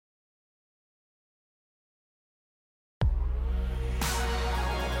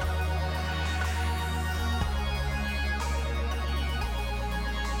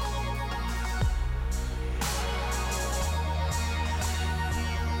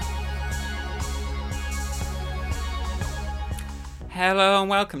Hello and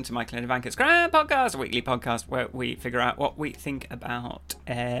welcome to Michael and Ivanka's Grand Podcast, a weekly podcast where we figure out what we think about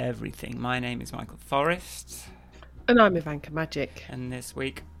everything. My name is Michael Forrest. And I'm Ivanka Magic. And this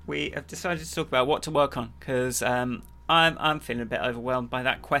week we have decided to talk about what to work on, because I'm feeling a bit overwhelmed by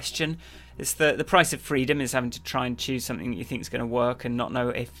that question. It's the price of freedom is having to try and choose something that you think is going to work and not know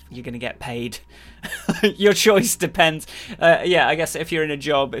if you're going to get paid. Your choice depends. I guess if you're in a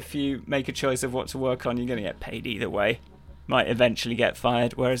job, if you make a choice of what to work on, you're going to get paid either way. Might eventually get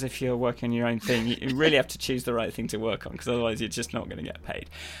fired, whereas if you're working on your own thing, you really have to choose the right thing to work on, because otherwise you're just not going to get paid.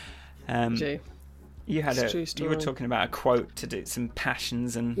 You were talking about a quote to do some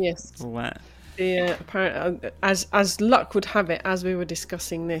passions and all that. Apparently, as luck would have it, as we were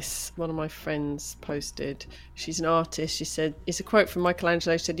discussing this, one of my friends posted. She's an artist. She said, "It's a quote from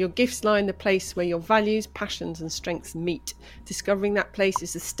Michelangelo." She said, "Your gifts lie in the place where your values, passions, and strengths meet. Discovering that place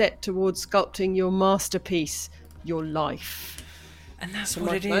is a step towards sculpting your masterpiece." Your life. And that's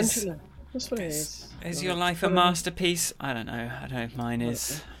what it is. That's what it is. Is your life a masterpiece? I don't know. I don't know if mine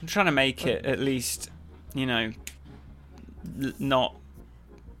is. I'm trying to make it at least, not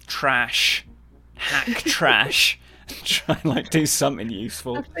trash, hack trash. Try and do something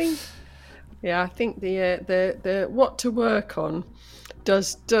useful. I think the what to work on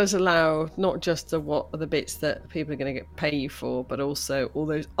does allow not just the bits that people are going to pay you for, but also all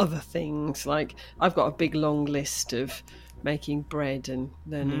those other things. Like, I've got a big long list of making bread and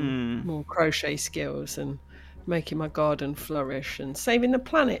learning more crochet skills and making my garden flourish and saving the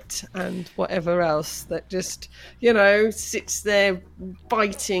planet and whatever else that just sits there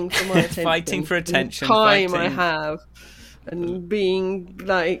fighting for my attention. Fighting for attention. Time I have. And being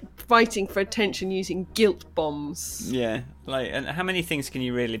fighting for attention using guilt bombs. Yeah, and how many things can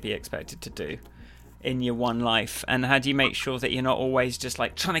you really be expected to do in your one life? And how do you make sure that you're not always just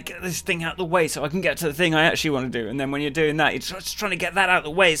trying to get this thing out of the way so I can get to the thing I actually want to do? And then when you're doing that, you're just trying to get that out of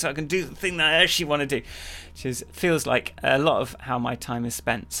the way so I can do the thing that I actually want to do, which feels like a lot of how my time is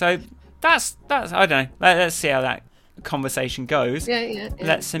spent. So that's I don't know. Let's see how that conversation goes. Yeah.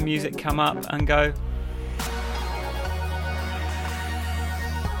 Let some music come up and go.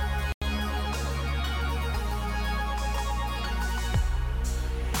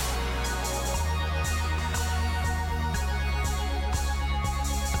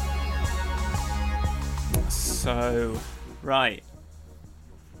 So, right.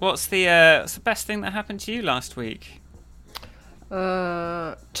 What's the best thing that happened to you last week?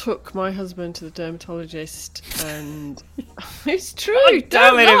 Took my husband to the dermatologist, and it's true.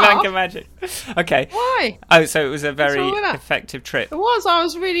 Damn it, Ivanka Magic. Okay. Why? Oh, so it was a very effective trip. It was. I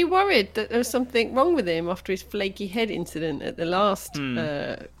was really worried that there was something wrong with him after his flaky head incident at the last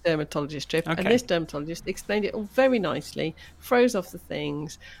dermatologist trip. Okay. And this dermatologist explained it all very nicely, froze off the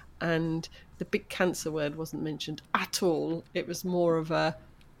things, and the big cancer word wasn't mentioned at all. It was more of a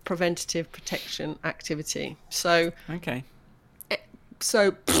preventative protection activity. So, okay.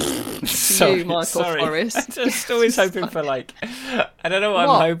 You, Michael Forrest. I'm just always hoping for I don't know what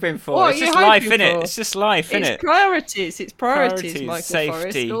I'm hoping for. What it's just life, innit? It's just life, innit? It's priorities, Michael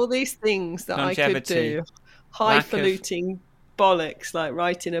safety, Forrest. All these things that longevity, I could do. Highfalutin bollocks, like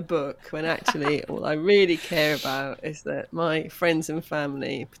writing a book, when actually all I really care about is that my friends and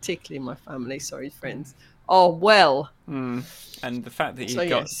family, particularly my family, friends, are well. And the fact that you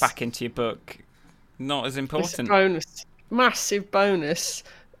got back into your book, not as important. It's a bonus. Massive bonus,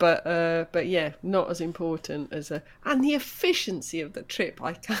 but yeah, not as important as and the efficiency of the trip.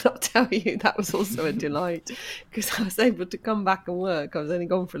 I cannot tell you, that was also a delight, because I was able to come back and work. I was only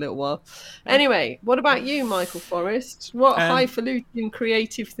gone for a little while. Anyway, what about you, Michael Forrest? What highfalutin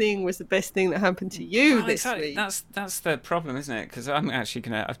creative thing was the best thing that happened to you this week? That's the problem, isn't it? Because I'm actually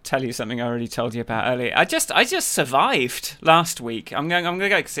going to tell you something I already told you about earlier. I just survived last week. I'm going to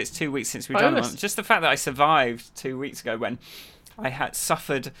go because it's 2 weeks since we've done one. Just the fact that I survived 2 weeks ago when I had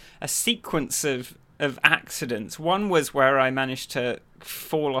suffered a sequence of accidents. One was where I managed to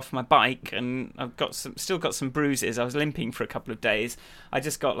fall off my bike, and I've still got some bruises. I was limping for a couple of days. I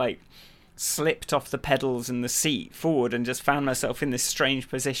just got slipped off the pedals and the seat forward and just found myself in this strange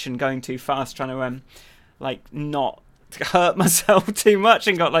position, going too fast, trying to not hurt myself too much,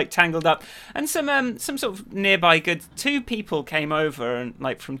 and got tangled up. And some sort of nearby good 2 people came over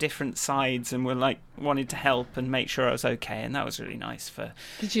and from different sides and were wanted to help and make sure I was okay, and that was really nice.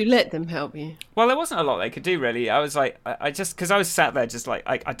 Did you let them help you? Well, there wasn't a lot they could do, really. I was I just, because I was sat there just I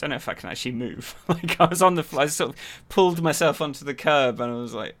don't know if I can actually move. I was on the floor, I sort of pulled myself onto the curb, and I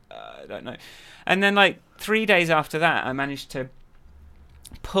was I don't know. And then 3 days after that, I managed to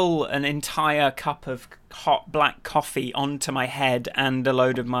pull an entire cup of hot black coffee onto my head and a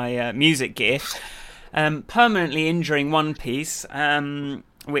load of my music gear. permanently injuring one piece,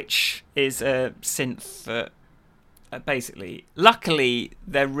 which is a synth that basically, luckily,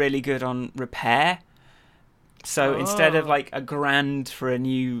 they're really good on repair. So instead of like £1,000 for a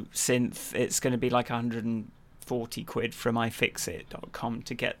new synth, it's going to be like 140 quid from iFixit.com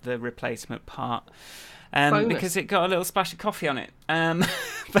to get the replacement part. Because it got a little splash of coffee on it. And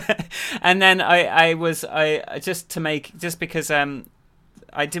then because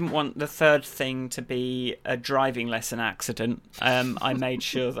I didn't want the third thing to be a driving lesson accident. I made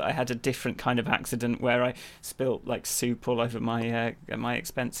sure that I had a different kind of accident where I spilt like soup all over my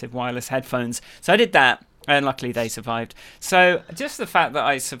expensive wireless headphones. So I did that, and luckily they survived. So just the fact that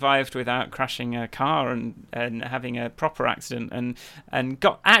I survived without crashing a car and having a proper accident and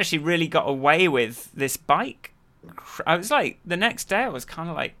got away with this bike. I was like, the next day I was kind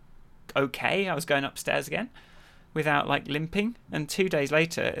of like, okay, I was going upstairs again without like limping, and 2 days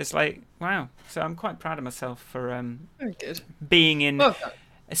later it's like, wow. So I'm quite proud of myself for very good. Being in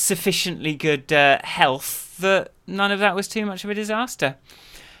sufficiently good health that none of that was too much of a disaster.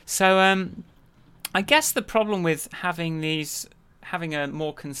 So I guess the problem with having a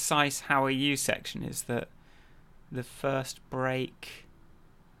more concise how are you section is that the first break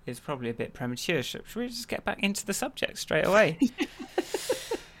is probably a bit premature. Should we just get back into the subject straight away?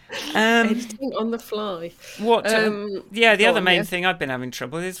 Editing on the fly. The other main thing I've been having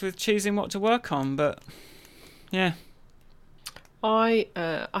trouble is with choosing what to work on, but yeah. I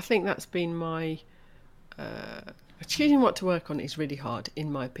think that's been my choosing what to work on is really hard,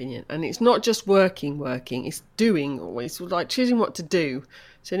 in my opinion. And it's not just working, it's doing always. Like choosing what to do.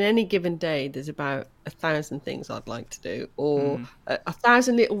 So in any given day, there's about 1,000 things I'd like to do, or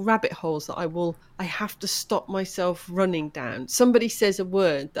 1,000 little rabbit holes that I have to stop myself running down. Somebody says a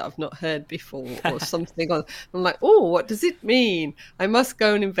word that I've not heard before, or something. I'm like, oh, what does it mean? I must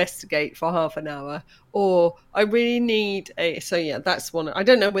go and investigate for half an hour, or I really need a. So yeah, that's one. I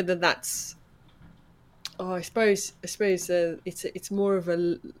don't know whether that's. Oh, I suppose it's more of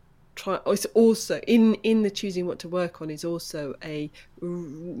a. It's also in the choosing what to work on is also a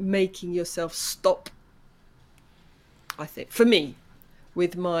making yourself stop. I think for me,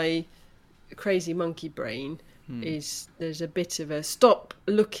 with my crazy monkey brain, there's a bit of a stop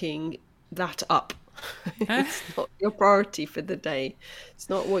looking that up. It's not your priority for the day. It's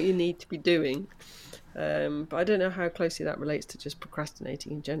not what you need to be doing. But I don't know how closely that relates to just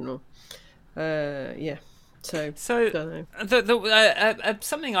procrastinating in general. Yeah. So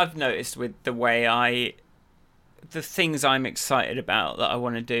something I've noticed with the things I'm excited about that I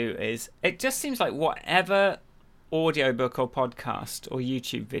want to do is it just seems like whatever audiobook or podcast or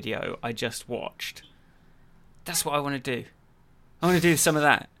YouTube video I just watched, that's what I want to do. I want to do some of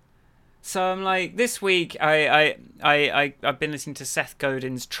that. So I'm like, this week I've been listening to Seth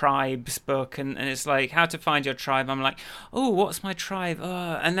Godin's Tribes book, and it's like how to find your tribe. I'm like, oh, what's my tribe?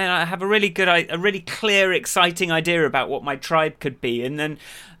 And then I have a really clear, exciting idea about what my tribe could be, and then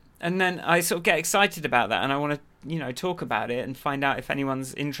I sort of get excited about that, and I want to talk about it and find out if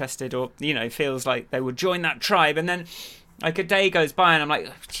anyone's interested or feels like they would join that tribe, and then. Like a day goes by and I'm like,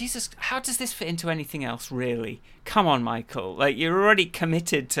 Jesus, how does this fit into anything else, really? Come on, Michael. Like, you're already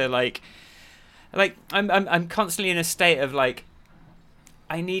committed to like I'm constantly in a state of like,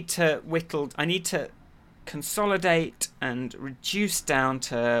 I need to consolidate and reduce down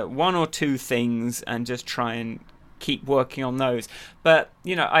to one or two things and just try and keep working on those. But,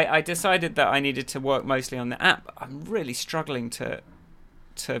 I decided that I needed to work mostly on the app. I'm really struggling to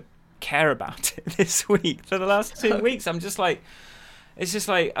care about it this week. For the last 2 weeks I'm just like, it's just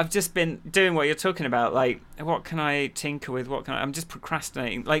like I've just been doing what you're talking about, like what can I tinker with, I'm just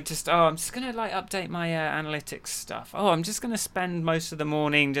procrastinating, like I'm just gonna like update my analytics stuff, I'm just gonna spend most of the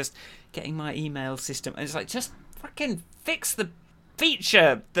morning just getting my email system, and it's like, just fucking fix the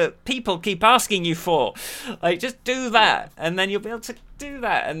feature that people keep asking you for, like just do that and then you'll be able to do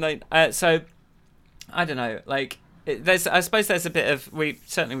that. And like so I don't know, like I suppose there's a bit of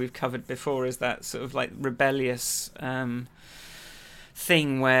we've covered before, is that sort of like rebellious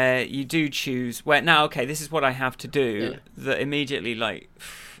thing where you do choose where now, okay, this is what I have to do, that immediately like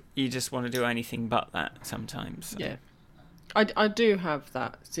you just want to do anything but that sometimes. So. Yeah, I do have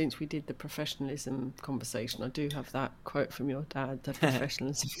that, since we did the professionalism conversation. I do have that quote from your dad, that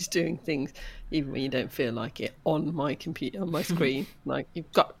professionalism is doing things even when you don't feel like it, on my computer, on my screen. Like,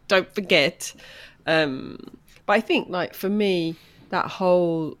 don't forget. But I think, like, for me, that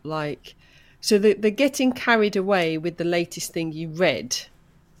whole, like, so the getting carried away with the latest thing you read,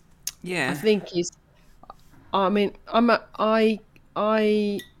 I think is, I mean, I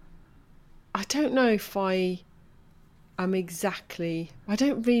don't know if I am exactly. I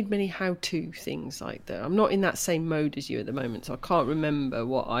don't read many how-to things like that. I'm not in that same mode as you at the moment, so I can't remember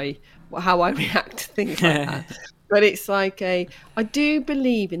how I react to things like that. But it's like I do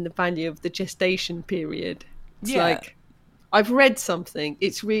believe in the value of the gestation period. It's like, I've read something,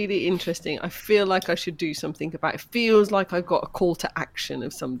 it's really interesting, I feel like I should do something about it. It feels like I've got a call to action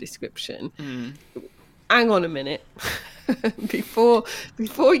of some description. Hang on a minute. before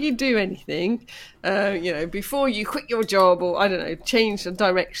you do anything, before you quit your job or, I don't know, change the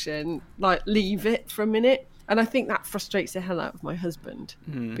direction, like, leave it for a minute. And I think that frustrates the hell out of my husband,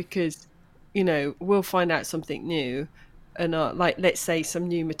 because, we'll find out something new, and like, let's say some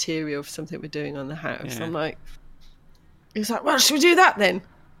new material for something we're doing on the house. I'm like, he's like, well, should we do that then?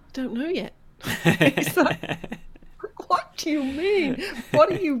 Don't know yet. He's like, what do you mean?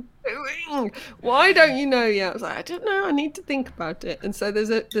 What are you doing? Why don't you know yet? I was like, I don't know. I need to think about it. And so there's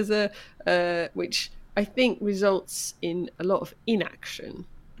a which I think results in a lot of inaction.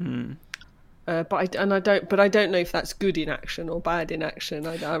 But I don't know if that's good inaction or bad inaction.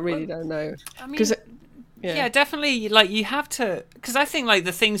 I really don't know. Because yeah, definitely. Like, you have to, because I think, like,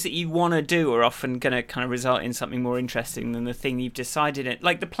 the things that you want to do are often going to kind of result in something more interesting than the thing you've decided in.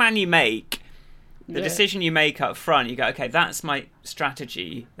 Like, the plan you make, the decision you make up front, you go, okay, that's my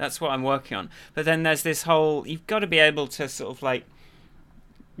strategy, that's what I'm working on. But then there's this whole, you've got to be able to sort of, like,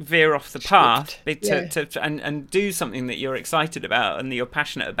 veer off the path and do something that you're excited about and that you're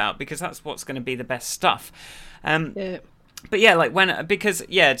passionate about, because that's what's going to be the best stuff. But yeah, like,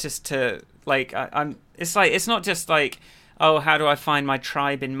 just to, like, it's like, it's not just like, oh, how do I find my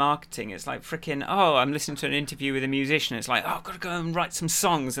tribe in marketing? It's like, freaking, I'm listening to an interview with a musician. It's like, I've got to go and write some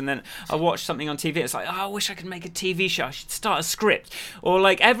songs. And then I watch something on TV. It's like, I wish I could make a TV show. I should start a script. Or,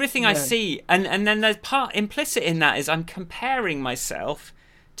 like, everything I see. And then there's part implicit in that is I'm comparing myself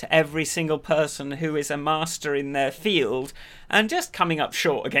to every single person who is a master in their field, and just coming up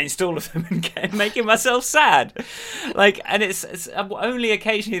short against all of them and making myself sad. Like, and it's only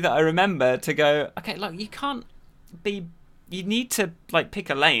occasionally that I remember to go, okay, look, you need to, like,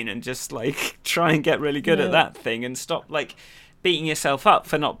 pick a lane and just, like, try and get really good at that thing, and stop, like, beating yourself up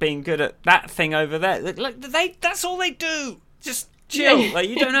for not being good at that thing over there. Like, that's all they do. Just chill. Like,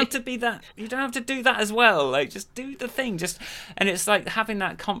 you don't have to be that. You don't have to do that as well. Like, just do the thing. And it's like having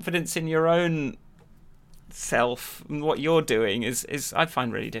that confidence in your own self and what you're doing is I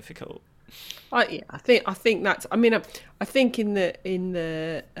find really difficult. I think that's. I mean, I think in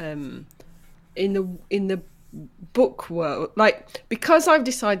the book world, like, because I've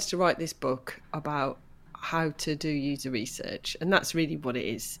decided to write this book about how to do user research, and that's really what it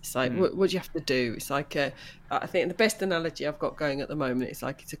is. It's like, what do you have to do? It's like I think the best analogy I've got going at the moment is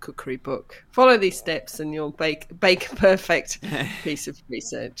like, it's a cookery book. Follow these steps and you'll bake a perfect piece of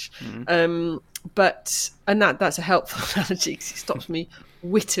research. But that's a helpful analogy, because it stops me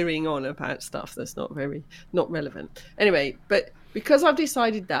wittering on about stuff that's not relevant. Anyway, but because I've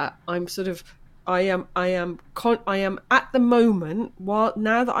decided that, I'm sort of, I am at the moment,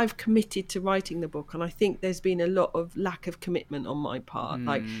 now that I've committed to writing the book, and I think there's been a lot of lack of commitment on my part.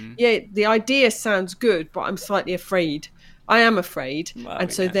 Like, the idea sounds good, but I'm slightly afraid. I am afraid,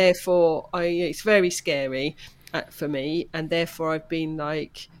 so therefore, it's very scary for me, and therefore I've been,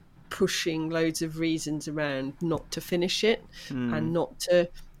 like, pushing loads of reasons around not to finish it, and not to,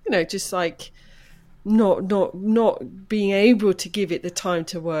 just like, not being able to give it the time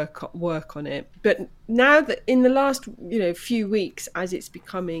to work on it. But now that in the last few weeks, as it's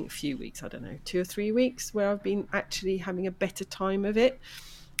becoming I don't know, 2 or 3 weeks, where I've been actually having a better time of it,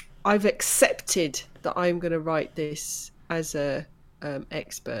 I've accepted that I'm going to write this as a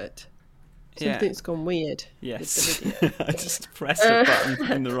expert. Something's gone weird. Yes. I just pressed a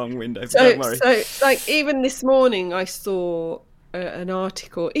button in the wrong window. Don't worry. So, like, even this morning I saw an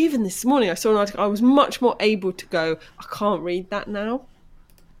article. Even this morning I saw an article. I was much more able to go, I can't read that now.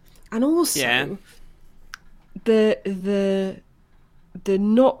 And also the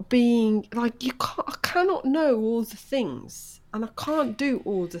not being, like, I cannot know all the things, and I can't do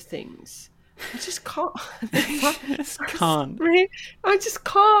all the things. I just can't. I just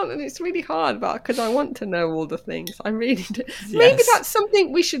can't, and it's really hard, because I want to know all the things. I really do. Yes. Maybe that's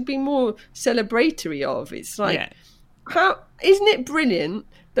something we should be more celebratory of. It's like, how isn't it brilliant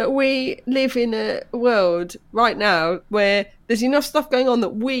that we live in a world right now where there's enough stuff going on that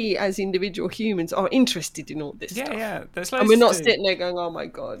we as individual humans are interested in all this stuff. Yeah, there's and we're not sitting there going, oh my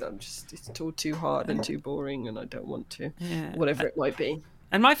God, it's all too hard and too boring and I don't want to, whatever it might be.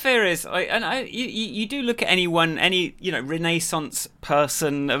 And my fear is, you do look at any Renaissance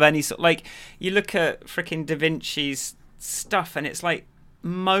person of any sort, like, you look at freaking Da Vinci's stuff, and it's like,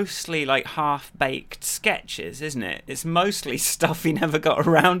 mostly like half-baked sketches, isn't it? It's mostly stuff he never got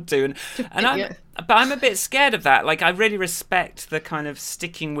around to, but I'm a bit scared of that. Like, I really respect the kind of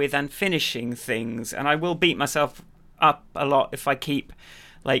sticking with and finishing things, and I will beat myself up a lot if I keep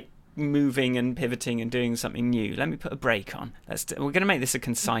like moving and pivoting and doing something new. Let me put a break on. We're going to make this a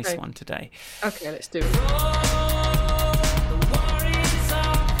concise one today. Okay, let's do it.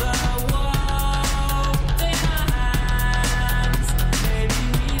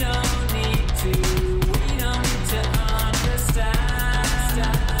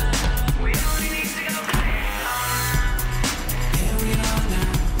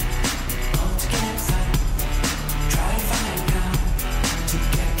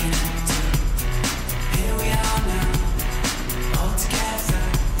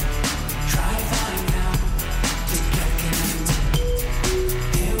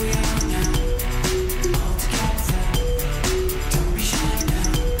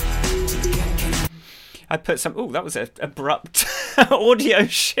 I put some. Oh, that was an abrupt audio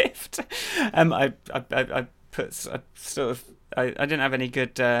shift. I didn't have any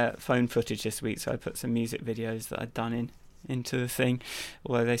good phone footage this week, so I put some music videos that I'd done into the thing,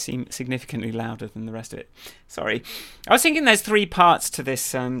 although they seem significantly louder than the rest of it. Sorry. I was thinking there's 3 parts to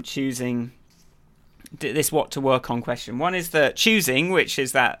this choosing this what to work on question. One is the choosing, which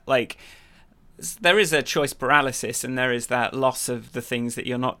is that like there is a choice paralysis, and there is that loss of the things that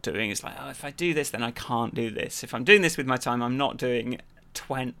you're not doing. It's like, oh, if I do this, then I can't do this. If I'm doing this with my time, I'm not doing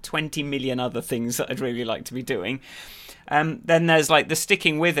 20 million other things that I'd really like to be doing. Then there's like the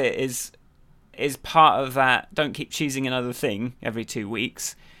sticking with it is part of that. Don't keep choosing another thing every 2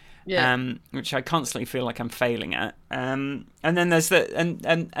 weeks, which I constantly feel like I'm failing at. And then there's the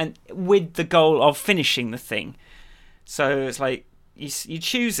and with the goal of finishing the thing. So it's like you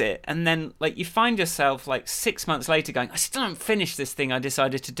choose it, and then like you find yourself like 6 months later going, I still haven't finished this thing I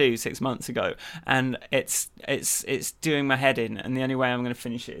decided to do 6 months ago, and it's doing my head in. And the only way I'm going to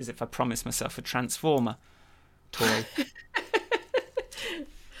finish it is if I promise myself a Transformer toy.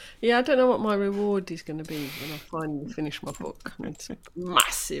 Yeah, I don't know what my reward is going to be when I finally finish my book. It's a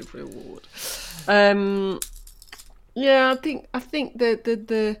massive reward. Yeah, I think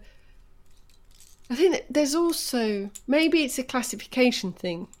that there's also, maybe it's a classification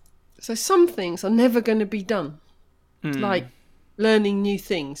thing. So some things are never going to be done, like learning new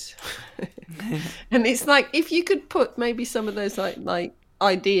things. And it's like, if you could put maybe some of those like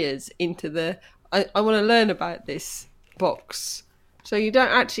ideas into the I want to learn about this box. So you don't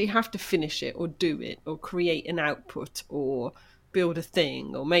actually have to finish it or do it or create an output or build a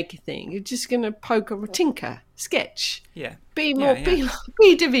thing or make a thing. You're just going to tinker, sketch. Yeah. Be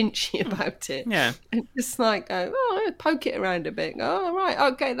Da Vinci about it. Yeah. And just like, poke it around a bit. Oh, right.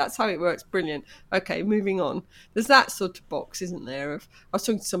 Okay. That's how it works. Brilliant. Okay. Moving on. There's that sort of box, isn't there? I was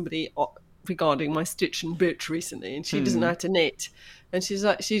talking to somebody regarding my Stitch and Bitch recently, and she doesn't know how to knit. And she's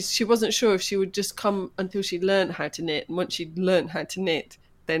like, she wasn't sure if she would just come until she'd learned how to knit. And once she'd learned how to knit,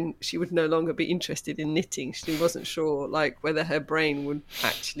 then she would no longer be interested in knitting. She wasn't sure like whether her brain would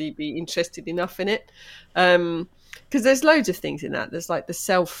actually be interested enough in it. Because there's loads of things in that. There's like the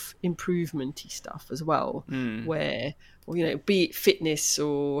self-improvement-y stuff as well, where, you know, be it fitness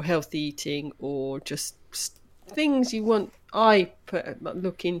or healthy eating or just things you want,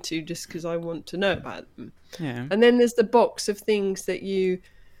 look into just because I want to know about them. Yeah. And then there's the box of things that you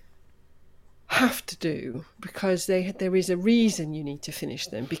have to do because there is a reason you need to finish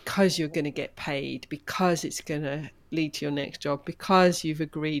them, because you're going to get paid, because it's going to lead to your next job, because you've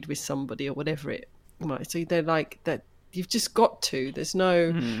agreed with somebody or whatever it might. So they're like that. You've just got to. There's no,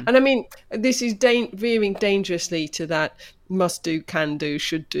 and I mean, this is veering dangerously to that must do, can do,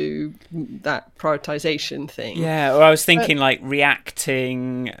 should do, that prioritization thing. Yeah, or I was thinking like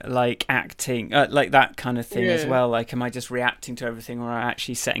reacting, like acting, like that kind of thing as well. Like, am I just reacting to everything, or am I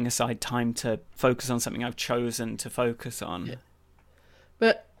actually setting aside time to focus on something I've chosen to focus on?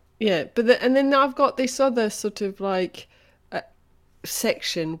 Yeah. And then I've got this other sort of like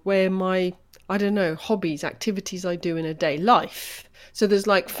section where my, I don't know, hobbies, activities I do in a day, life. So there's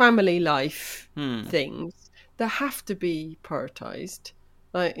like family life things that have to be prioritized.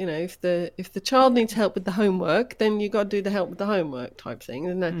 Like, you know, if the child needs help with the homework, then you got to do the help with the homework type thing.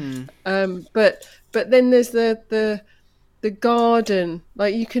 And then, but then there's the garden.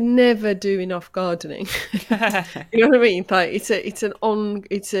 Like, you can never do enough gardening. You know what I mean? Like,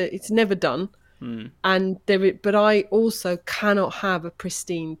 it's never done. And but I also cannot have a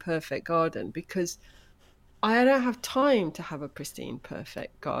pristine, perfect garden because I don't have time to have a pristine,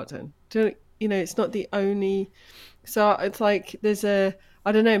 perfect garden. You know, it's not the only. So it's like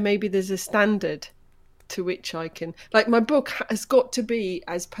I don't know, maybe there's a standard to which I can, like, my book has got to be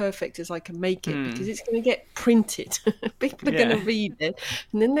as perfect as I can make it, because it's going to get printed. People are going to read it,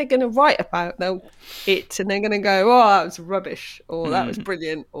 and then they're going to write about it, and they're going to go, oh, that was rubbish, or that was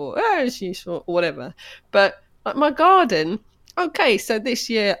brilliant, or oh, it was useful, or whatever. But like my garden, okay, so this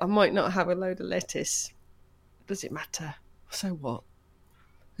year I might not have a load of lettuce. Does it matter? So what?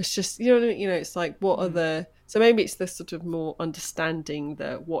 It's just, it's like, what are the... So maybe it's the sort of more understanding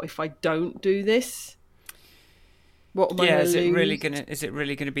that, what if I don't do this? What am I going to lose? Is it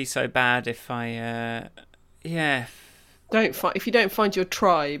really gonna be so bad if I if you don't find your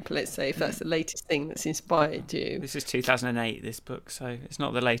tribe, let's say, if that's the latest thing that's inspired you. This is 2008, this book, so it's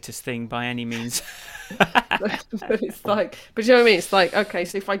not the latest thing by any means. But it's like, but you know what I mean? It's like, okay,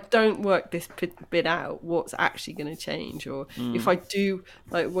 so if I don't work this bit out, what's actually going to change? Or if I do,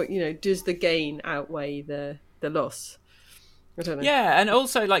 like, what, does the gain outweigh the loss? I don't know. Yeah, and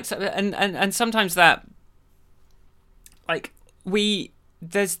also, like, and sometimes that, like,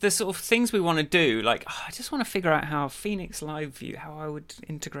 there's the sort of things we want to do, like, I just want to figure out how Phoenix Live View, how I would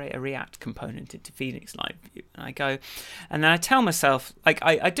integrate a React component into Phoenix Live View. And I go, and then I tell myself, like,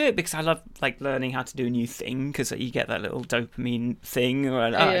 I do it because I love, like, learning how to do a new thing, because you get that little dopamine thing, or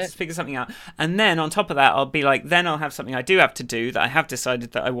I just figure something out. And then on top of that, I'll be like, then I'll have something I do have to do that I have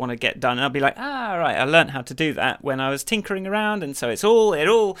decided that I want to get done. And I'll be like, right, I learned how to do that when I was tinkering around. And so it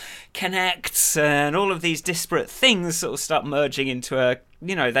all connects, and all of these disparate things sort of start merging into a,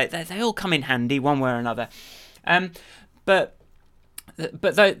 they all come in handy one way or another. But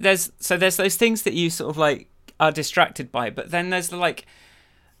there's those things that you sort of, like, are distracted by, but then there's the, like,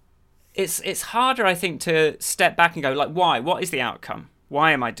 it's harder, I think, to step back and go, like, why? What is the outcome?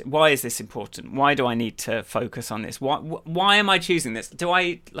 Why is this important? Why do I need to focus on this? Why am I choosing this? Do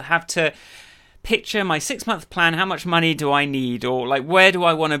I have to picture my 6-month plan? How much money do I need? Or, like, where do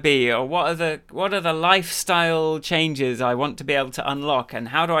I want to be? Or what are the lifestyle changes I want to be able to unlock? And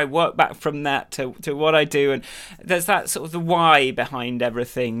how do I work back from that to what I do? And there's that sort of the why behind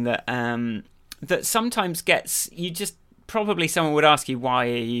everything that that sometimes gets you. Just probably someone would ask you, why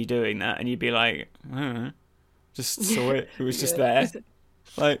are you doing that? And you'd be like, I don't know, just saw it. It was just there.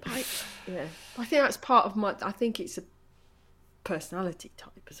 Like, I think that's part of I think it's a personality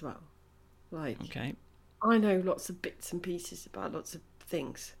type as well. Like, okay, I know lots of bits and pieces about lots of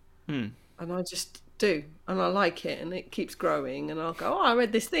things, and I just do, and I like it, and it keeps growing, and I'll go, I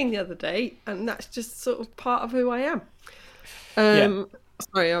read this thing the other day, and that's just sort of part of who I am.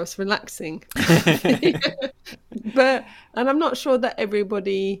 Sorry, I was relaxing. And I'm not sure that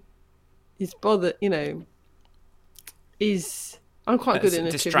everybody is bothered, I'm quite good in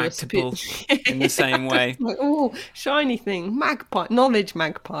a distractible in the same way. Like, oh, shiny thing, knowledge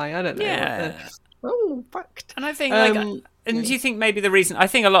magpie. I don't know. Yeah. Fact. And I think, do you think maybe the reason? I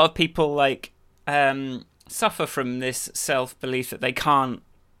think a lot of people, like, suffer from this self-belief that they can't.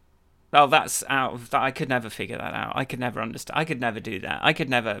 Oh, that's out of that. I could never figure that out. I could never understand. I could never do that. I could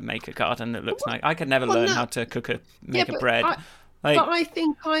never make a garden that looks nice. I could never learn how to make a bread. But I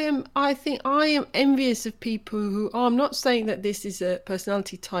think I am envious of people who I'm not saying that this is a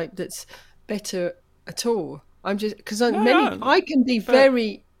personality type that's better at all. I'm just because I can be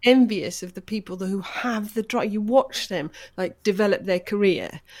very envious of the people who have the drive. You watch them, like, develop their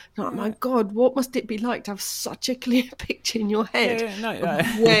career. Like, my God, what must it be like to have such a clear picture in your head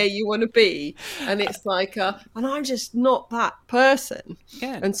of where you want to be? And it's like, and I'm just not that person.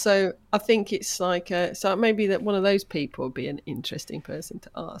 Yeah. And so I think it's like, so maybe that one of those people would be an interesting person to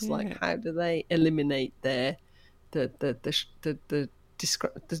ask. Yeah. Like, how do they eliminate their the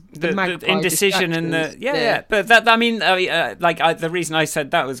indecision and but that, I mean, the reason I said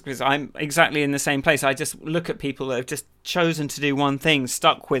that was because I'm exactly in the same place. I just look at people that have just chosen to do one thing,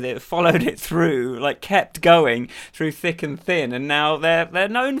 stuck with it, followed it through, like, kept going through thick and thin, and now they're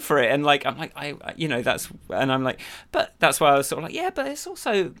known for it. And, like, I'm like, I'm like, but that's why I was sort of like, but it's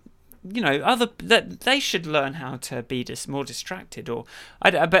also, that they should learn how to be more distracted,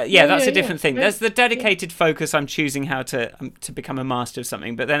 that's a different thing. There's the dedicated focus. I'm choosing how to become a master of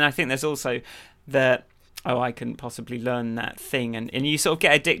something, but then I think there's also I can possibly learn that thing, and you sort of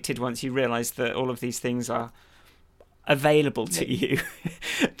get addicted once you realise that all of these things are available to you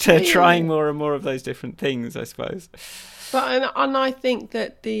to trying more and more of those different things, I suppose. But and I think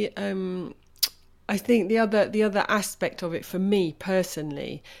that the other aspect of it for me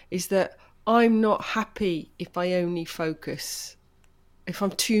personally is that I'm not happy if I only focus, if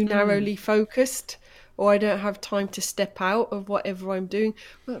I'm too narrowly focused, or I don't have time to step out of whatever I'm doing.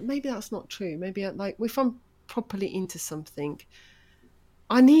 Well, maybe that's not true. Maybe if I'm properly into something,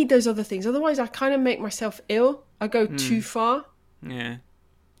 I need those other things. Otherwise, I kind of make myself ill. I go too far. Yeah.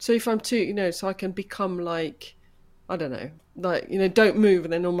 So if I'm too, so I can become like, I don't know, like, don't move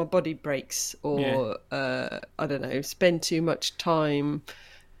and then all my body breaks, or I don't know, spend too much time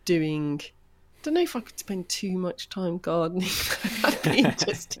doing. I don't know if I could spend too much time gardening. That'd be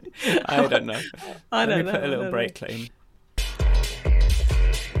interesting. I don't know. Let me put a little brake clean.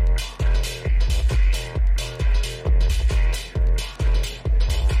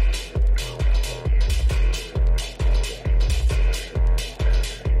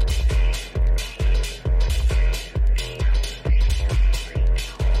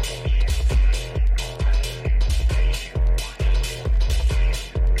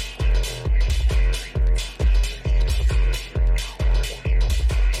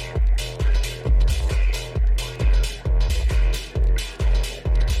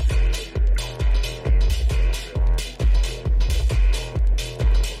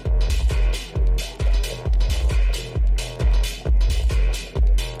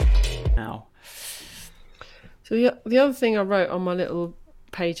 So the other thing I wrote on my little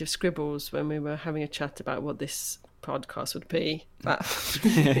page of scribbles when we were having a chat about what this podcast would be about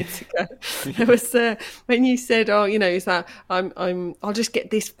 3 minutes ago, there was when you said, is that I'll just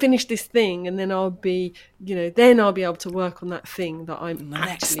finish this thing, and then I'll be able to work on that thing that I'm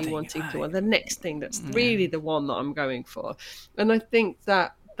actually wanting to, or the next thing that's really the one that I'm going for. And I think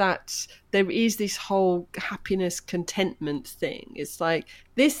that there is this whole happiness, contentment thing. It's like,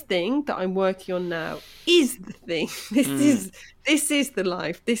 this thing that I'm working on now is the thing. This is the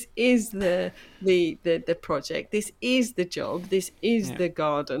life. This is the project. This is the job. This is the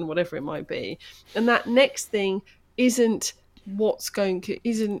garden, whatever it might be. And that next thing isn't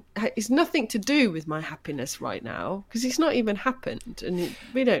is nothing to do with my happiness right now, because it's not even happened, and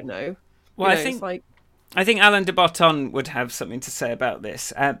we don't know. Well, I think Alain de Botton would have something to say about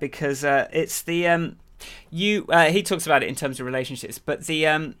this, because it's the he talks about it in terms of relationships, but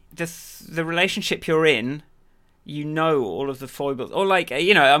the relationship you're in, all of the foibles, or like,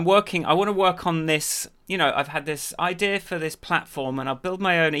 I want to work on this. I've had this idea for this platform, and I'll build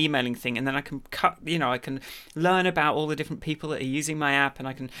my own emailing thing, and then I can I can learn about all the different people that are using my app, and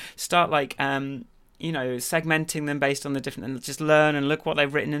I can start like segmenting them based on the different, and just learn and look what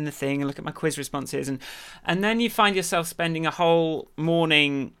they've written in the thing and look at my quiz responses. And then you find yourself spending a whole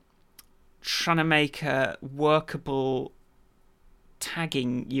morning trying to make a workable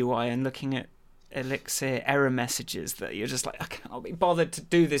tagging UI and looking at Elixir error messages that you're just like, I can't be bothered to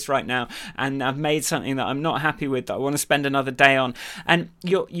do this right now, and I've made something that I'm not happy with that I want to spend another day on. And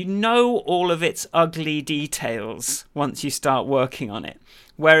all of its ugly details once you start working on it.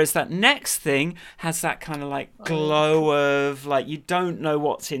 Whereas that next thing has that kind of like glow of like, you don't know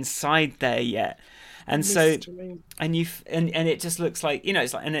what's inside there yet. And mystery. And it just looks like,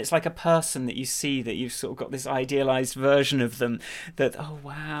 it's like a person that you see, that you've sort of got this idealized version of them, that, oh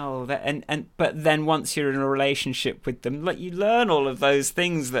wow, but then once you're in a relationship with them, like, you learn all of those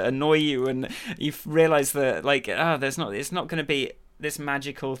things that annoy you, and you realize that like, it's not going to be this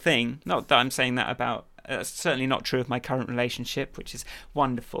magical thing. Not that I'm saying that about. Certainly not true of my current relationship, which is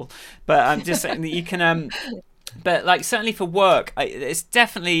wonderful. But I'm just saying that you can. But like, certainly for work, it's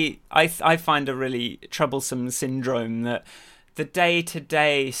definitely I find a really troublesome syndrome that the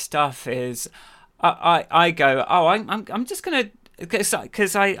day-to-day stuff is. I go, I'm just gonna,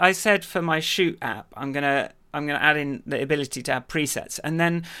 because I said for my Shoot app I'm gonna add in the ability to have presets, and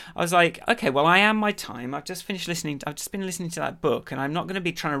then I was like, okay, well, I am my time. I've just been listening to that book, and I'm not going to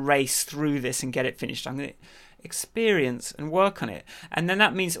be trying to race through this and get it finished. I'm going to experience and work on it, and then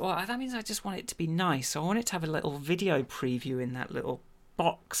that means I just want it to be nice. So I want it to have a little video preview in that little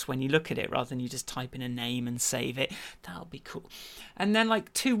box when you look at it, rather than you just type in a name and save it. That'll be cool. And then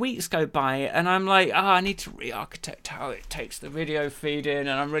like 2 weeks go by, and I'm like, I need to re-architect how it takes the video feed in,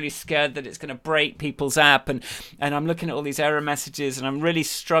 and I'm really scared that it's going to break people's app, and I'm looking at all these error messages, and I'm really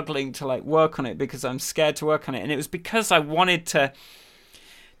struggling to like work on it because I'm scared to work on it. And it was because I wanted to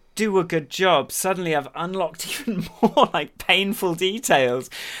do a good job. Suddenly I've unlocked even more like painful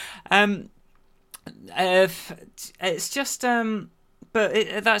details. It's just but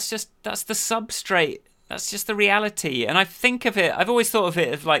that's the substrate. That's just the reality. And I've always thought of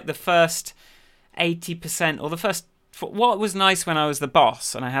it as like the first 80%, or the first. What was nice when I was the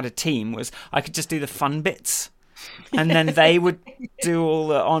boss and I had a team was I could just do the fun bits, and then they would do all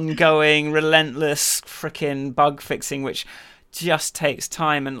the ongoing, relentless freaking bug fixing, which just takes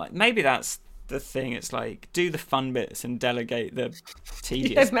time. And like, maybe that's the thing. It's like, do the fun bits and delegate the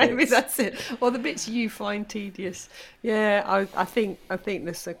tedious maybe bits. That's it. Or the bits you find tedious. Yeah, I think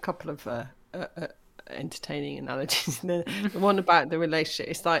there's a couple of entertaining analogies. The one about the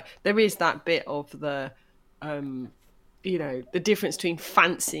relationship, it's like there is that bit of the you know, the difference between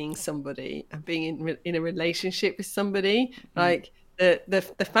fancying somebody and being in a relationship with somebody. Like the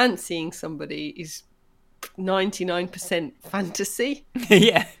fancying somebody is 99% fantasy.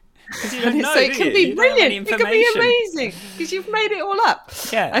 Yeah. You don't know, so it can be brilliant. It can be amazing because you've made it all up.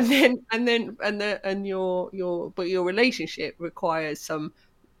 Yeah. And your relationship requires some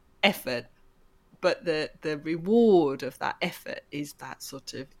effort, but the reward of that effort is that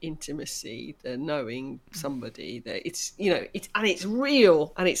sort of intimacy, the knowing somebody, that it's, you know, it's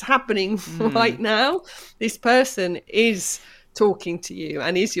real and it's happening right now. This person is talking to you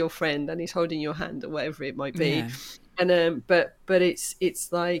and is your friend and is holding your hand or whatever it might be. And but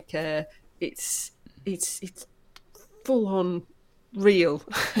it's like it's full on real.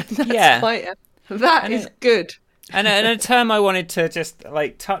 That is good. And a term I wanted to just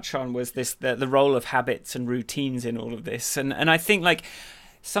like touch on was the role of habits and routines in all of this. And I think like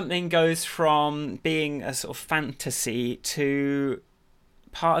something goes from being a sort of fantasy to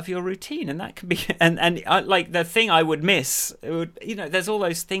part of your routine, and that can be and like the thing I would miss, you know, there's all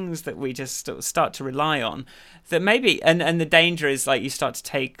those things that we just start to rely on that maybe, and the danger is like you start to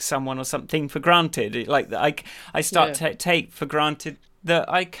take someone or something for granted. Like I start to take for granted that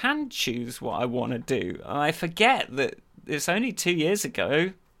I can choose what I want to do. I forget that it's only 2.5 years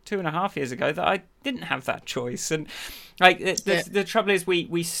ago that I didn't have that choice. And like the trouble is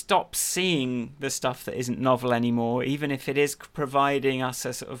we stop seeing the stuff that isn't novel anymore, even if it is providing us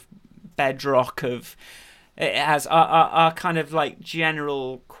a sort of bedrock of, it has our kind of like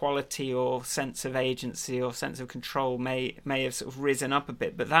general quality or sense of agency or sense of control may have sort of risen up a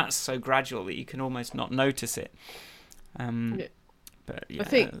bit, but that's so gradual that you can almost not notice it. But yeah.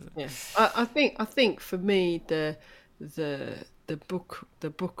 I think for me the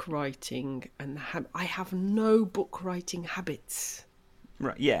book writing and I have no book writing habits.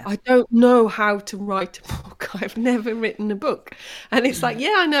 Right, yeah. I don't know how to write a book. I've never written a book. And it's like,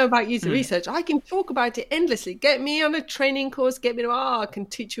 I know about user research. I can talk about it endlessly. Get me on a training course, I can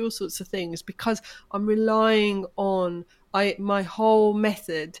teach you all sorts of things because I'm relying on, my whole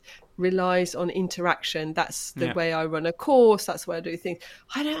method relies on interaction. That's the way I run a course. That's why I do things.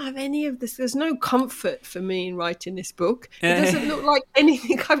 I don't have any of this. There's no comfort for me in writing this book. It doesn't look like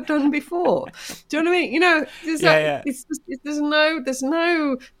anything I've done before. Do you know what I mean? You know, there's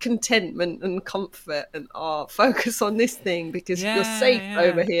no contentment and comfort and focus on this thing because you're safe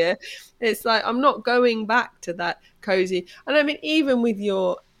over here. It's like I'm not going back to that cozy. And I mean, even with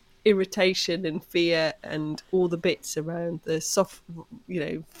your irritation and fear and all the bits around the soft, you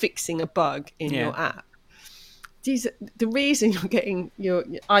know, fixing a bug in your app, the reason you're getting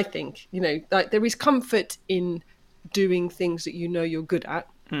I think, you know, like there is comfort in doing things that you know you're good at,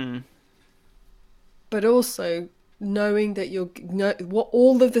 but also knowing that what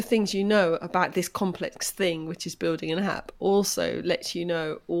all of the things you know about this complex thing, which is building an app, also lets you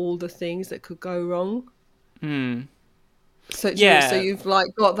know all the things that could go wrong. So you've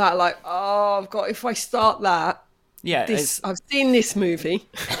like got that like, if I start that, I've seen this movie.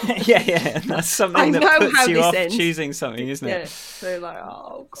 And that's something that puts you off choosing something, isn't it? So like,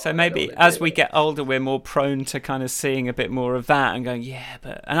 God, so maybe as we get older, we're more prone to kind of seeing a bit more of that and going,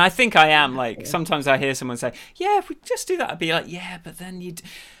 and I think I am like, sometimes I hear someone say, if we just do that, I'd be like, but then you'd.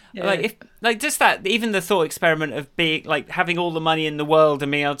 Like just that, even the thought experiment of being like having all the money in the world and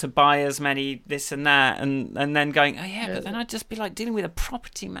being able to buy as many this and that, and then going, but then I'd just be like dealing with a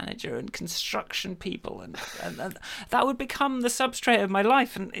property manager and construction people, and that would become the substrate of my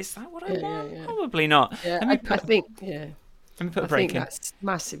life. And is that what I want? Probably not. Let me put a break in. That's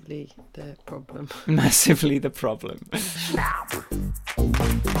massively the problem. Massively the problem.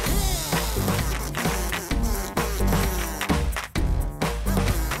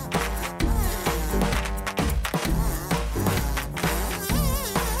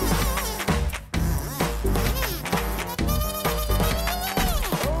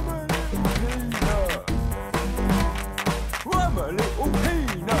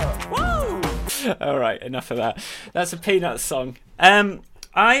 All right, enough of that. That's a Peanuts song. When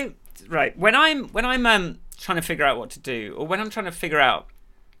I'm trying to figure out what to do, or when I'm trying to figure out,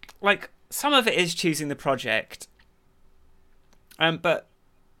 like, some of it is choosing the project, but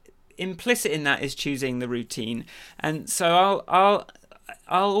implicit in that is choosing the routine. And so I'll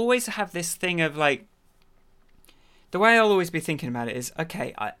always have this thing of like, the way I'll always be thinking about it is,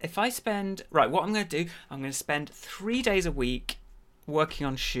 okay, if I spend, what I'm going to do, I'm going to spend 3 days a week working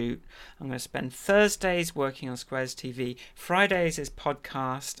on Shoot. I'm going to spend Thursdays working on Squares TV. Fridays is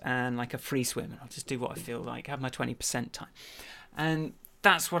podcast and like a free swim. And I'll just do what I feel like, have my 20% time. And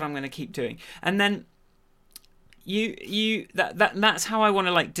that's what I'm going to keep doing. And then that's how I want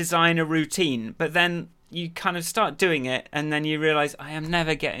to like design a routine. But then you kind of start doing it, and then you realise, I am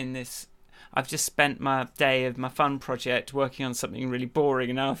never getting this. I've just spent my day of my fun project working on something really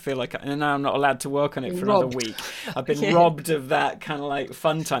boring, and now I feel like now I'm not allowed to work on it for another week. I've been robbed of that kind of like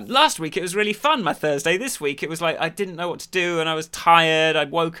fun time. Last week it was really fun, my Thursday. This week it was like I didn't know what to do, and I was tired. I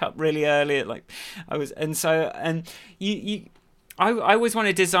woke up really early at I always want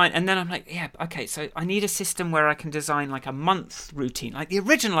to design, and then I'm like, yeah, okay, so I need a system where I can design like a month routine. Like the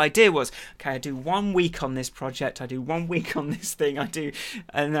original idea was, okay, I do 1 week on this project, I do 1 week on this thing, I do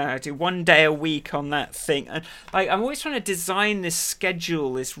 1 day a week on that thing. And like I'm always trying to design this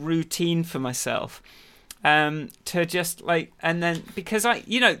schedule, this routine for myself, to just like, and then because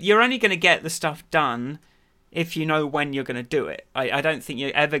you're only going to get the stuff done if you know when you're going to do it. I don't think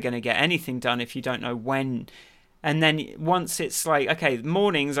you're ever going to get anything done if you don't know when. And then once it's like, okay,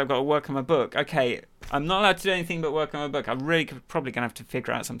 mornings I've got to work on my book. Okay, I'm not allowed to do anything but work on my book. I'm really probably going to have to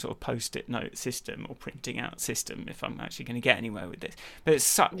figure out some sort of post-it note system or printing out system if I'm actually going to get anywhere with this. But it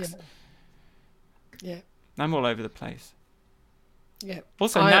sucks. Yeah. I'm all over the place. Yeah.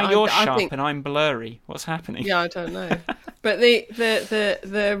 Also, now you're sharp and I'm blurry. What's happening? Yeah, I don't know. But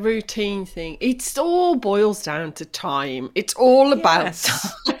the routine thing, it all boils down to time. It's all about time.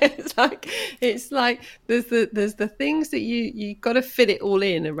 It's like there's the things that you got to fit it all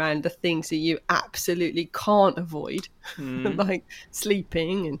in around the things that you absolutely can't avoid, like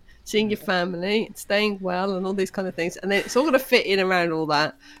sleeping and seeing your family and staying well and all these kind of things. And then it's all got to fit in around all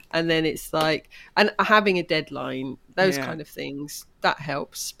that. And then it's like, and having a deadline, those kind of things, that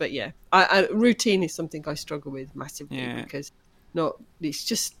helps. But yeah, routine is something I struggle with massively because it's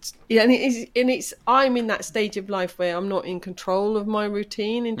just, and it's I'm in that stage of life where I'm not in control of my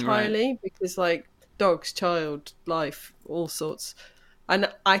routine entirely because like dogs, child, life, all sorts. And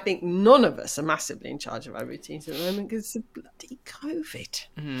I think none of us are massively in charge of our routines at the moment because it's bloody COVID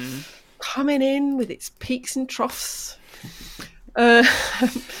coming in with its peaks and troughs.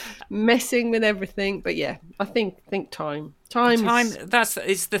 Messing with everything, but yeah, I think time.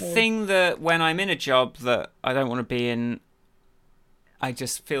 It's the thing that when I'm in a job that I don't want to be in, I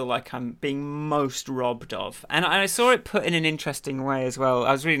just feel like I'm being most robbed of. And I saw it put in an interesting way as well.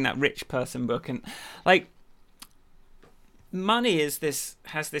 I was reading that Rich Person book, and like money has this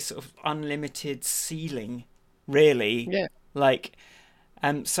sort of unlimited ceiling, really. Yeah. Like,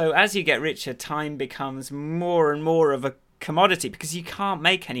 so as you get richer, time becomes more and more of a commodity because you can't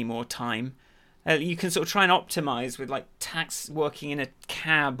make any more time. You can sort of try and optimize with like tax, working in a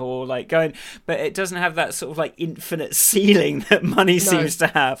cab or like going, but it doesn't have that sort of like infinite ceiling that money seems to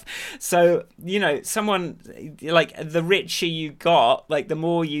have. So, someone like the richer you got, like the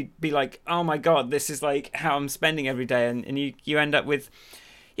more you'd be like, oh my God, this is like how I'm spending every day. And you end up with,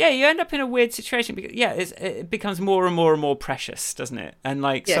 you end up in a weird situation because it becomes more and more and more precious, doesn't it? And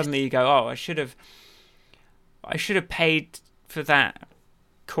like suddenly you go, oh, I should have paid for that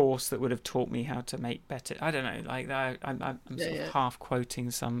course that would have taught me how to make better. I don't know, like that. I'm sort of half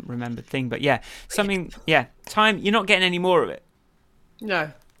quoting some remembered thing, but time. You're not getting any more of it. No.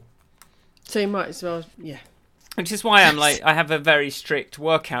 So you might as well, Which is why I'm like, I have a very strict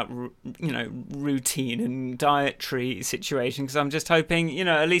workout, routine and dietary situation because I'm just hoping,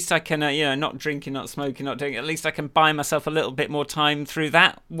 at least I can, not drinking, not smoking, not doing. At least I can buy myself a little bit more time through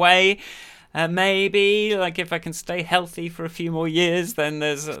that way. Maybe, like, if I can stay healthy for a few more years, then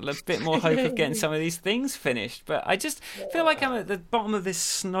there's a bit more hope of getting some of these things finished. But I just feel like I'm at the bottom of this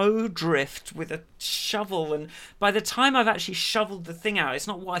snowdrift with a shovel, and by the time I've actually shoveled the thing out, it's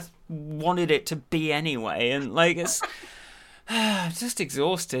not what I wanted it to be anyway. And, like, it's just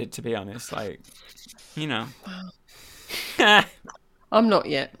exhausted, to be honest. Like, I'm not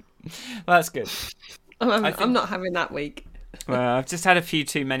yet. Well, that's good. I'm not having that week. Well, I've just had a few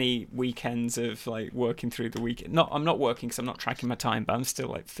too many weekends of like working through the week. I'm not working because I'm not tracking my time, but I'm still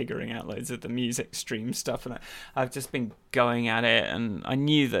like figuring out loads of the music stream stuff, and I've just been going at it. And I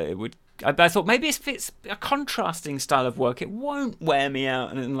knew that it would. I thought maybe if it's a contrasting style of work, it won't wear me out.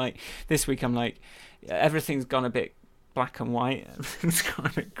 And then like this week, I'm like, everything's gone a bit black and white. Everything's gone a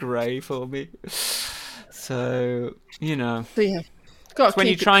bit grey for me. So So yeah, when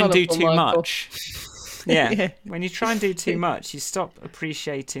you try and do too much. When you try and do too much, you stop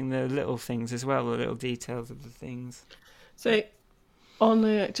appreciating the little things as well, the little details of the things. So,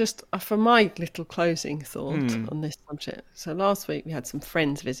 just for my little closing thought on this subject. So last week we had some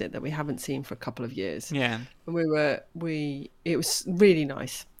friends visit that we haven't seen for a couple of years. Yeah, and it was really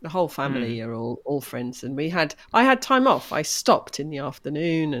nice. The whole family are all friends, and I had time off. I stopped in the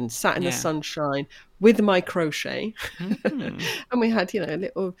afternoon and sat in the sunshine, with my crochet. Mm. And we had,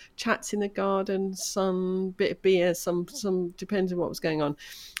 little chats in the garden, some bit of beer, some depends on what was going on.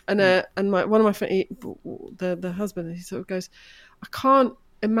 And one of my friends, the husband, he sort of goes, I can't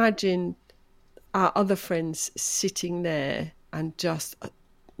imagine our other friends sitting there and just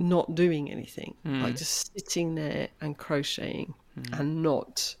not doing anything, like just sitting there and crocheting and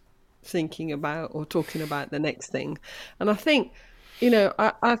not thinking about or talking about the next thing. And I think,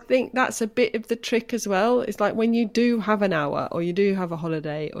 I think that's a bit of the trick as well. It's like when you do have an hour or you do have a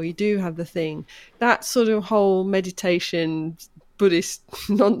holiday or you do have the thing, that sort of whole meditation Buddhist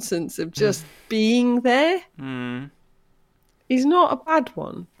nonsense of just being there is not a bad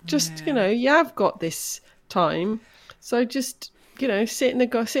one. Just, you have got this time. So just, sit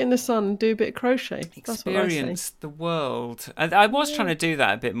in the sun and do a bit of crochet. That's what I say. Experience the world. I was trying to do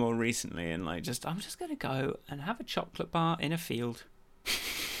that a bit more recently, and I'm just going to go and have a chocolate bar in a field.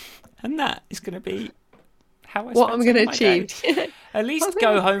 And that is going to be how I what I'm going to achieve. At least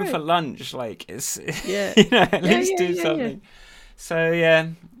go home for lunch. Like, it's, at least do something.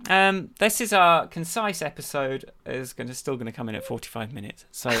 So this is our concise episode. Is still going to come in at 45 minutes.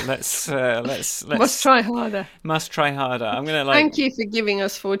 So let's must try harder. Must try harder. I'm going to thank you for giving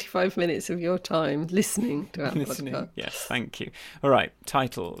us 45 minutes of your time listening to our podcast. Yes, thank you. All right,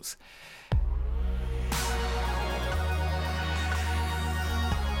 titles.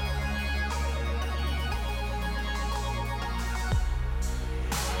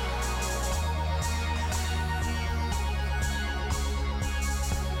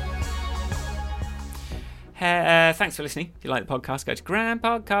 Thanks for listening. If you like the podcast, go to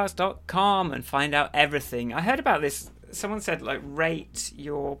grandpodcast.com and find out everything. I heard about this. Someone said, rate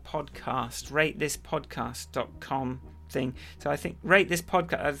your podcast, ratethispodcast.com thing. So I think rate this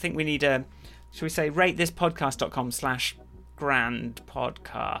podcast. I think we need should we say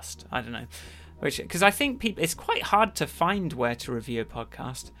ratethispodcast.com/grandpodcast? I don't know. Because I think it's quite hard to find where to review a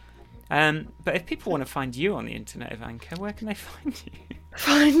podcast. But if people want to find you on the internet, Ivanka, where can they find you?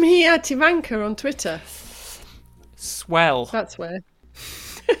 Find me at Ivanka on Twitter. Swell. That's where.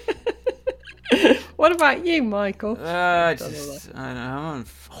 What about you, Michael? I don't know. I'm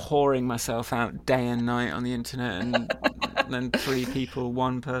whoring myself out day and night on the internet, and then 3 people,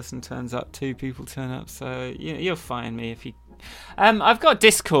 1 person turns up, 2 people turn up. So you'll find me if you. I've got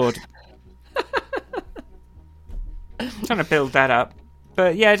Discord. I'm trying to build that up,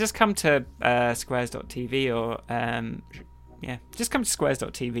 but just come to squares.tv or just come to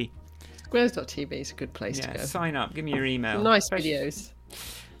squares.tv. Squares.tv is a good place to go. Sign up. Give me your email. Some nice videos.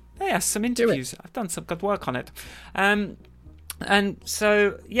 Yeah, some interviews. I've done some good work on it. And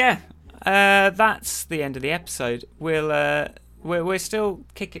so, that's the end of the episode. We're still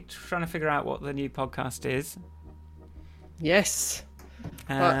trying to figure out what the new podcast is. Yes.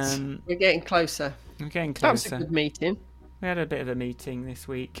 But we're getting closer. We're getting closer. That was a good meeting. We had a bit of a meeting this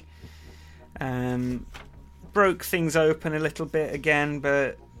week. Broke things open a little bit again,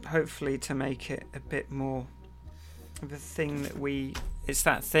 but hopefully to make it a bit more of a thing that it's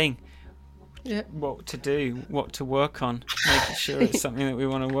that thing. Yeah. What to do, what to work on, making sure it's something that we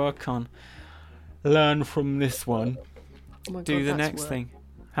want to work on. Learn from this one. Oh my God, do the next thing.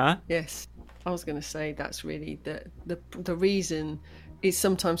 Huh? Yes. I was going to say that's really the reason it's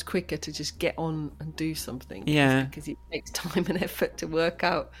sometimes quicker to just get on and do something. Yeah. Because it takes time and effort to work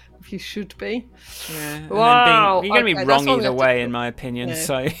out if you should be. Yeah. Wow. You're going to be wrong either way, in my opinion,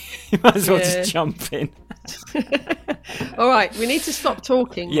 so you might as well just jump in. All right, we need to stop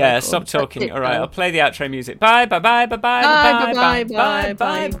talking. Yeah, Michael. Stop talking. All right, I'll play the outro music. Bye, bye, bye, bye, bye, bye, bye, bye, bye,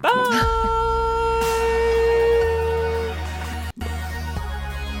 bye, bye.